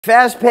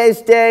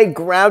Fast-paced day,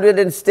 grounded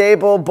and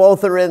stable,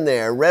 both are in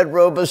there. Red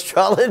Robe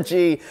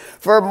Astrology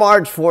for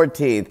March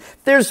 14th.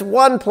 There's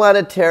one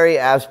planetary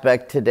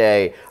aspect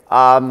today,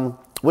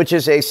 which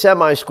is a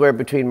semi-square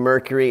between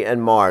Mercury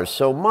and Mars.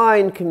 So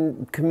mind,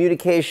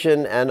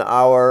 communication, and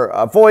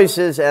our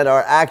voices and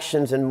our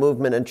actions and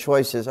movement and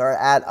choices are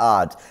at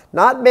odds.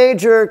 Not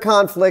major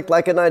conflict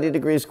like a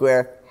 90-degree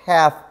square,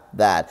 half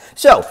that.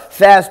 So,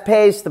 fast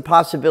pace, the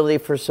possibility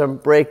for some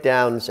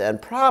breakdowns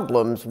and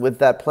problems with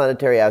that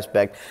planetary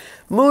aspect.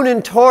 Moon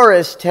in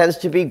Taurus tends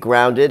to be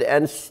grounded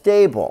and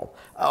stable.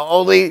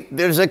 Only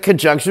there's a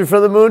conjunction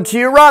from the moon to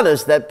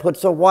Uranus that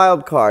puts a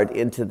wild card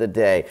into the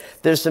day.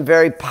 There's some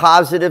very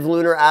positive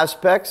lunar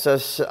aspects. A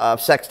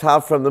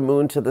sextile from the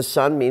moon to the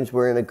sun means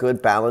we're in a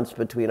good balance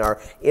between our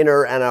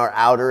inner and our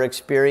outer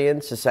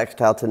experience. A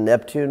sextile to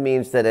Neptune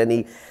means that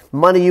any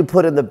money you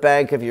put in the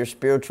bank of your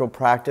spiritual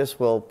practice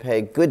will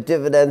pay good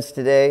dividends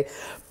today.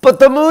 But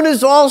the moon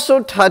is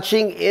also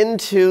touching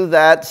into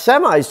that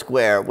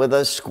semi-square with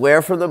a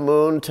square from the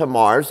moon to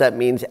Mars. That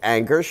means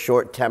anger,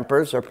 short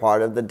tempers are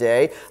part of the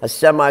day. A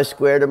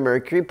semi-square to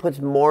Mercury puts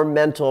more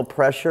mental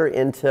pressure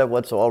into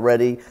what's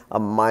already a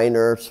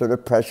minor sort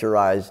of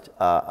pressurized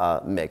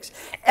mix.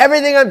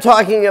 Everything I'm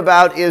talking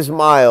about is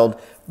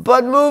mild,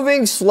 but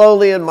moving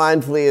slowly and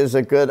mindfully is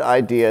a good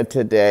idea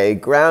today.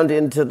 Ground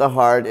into the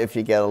heart if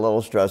you get a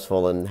little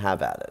stressful and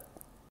have at it.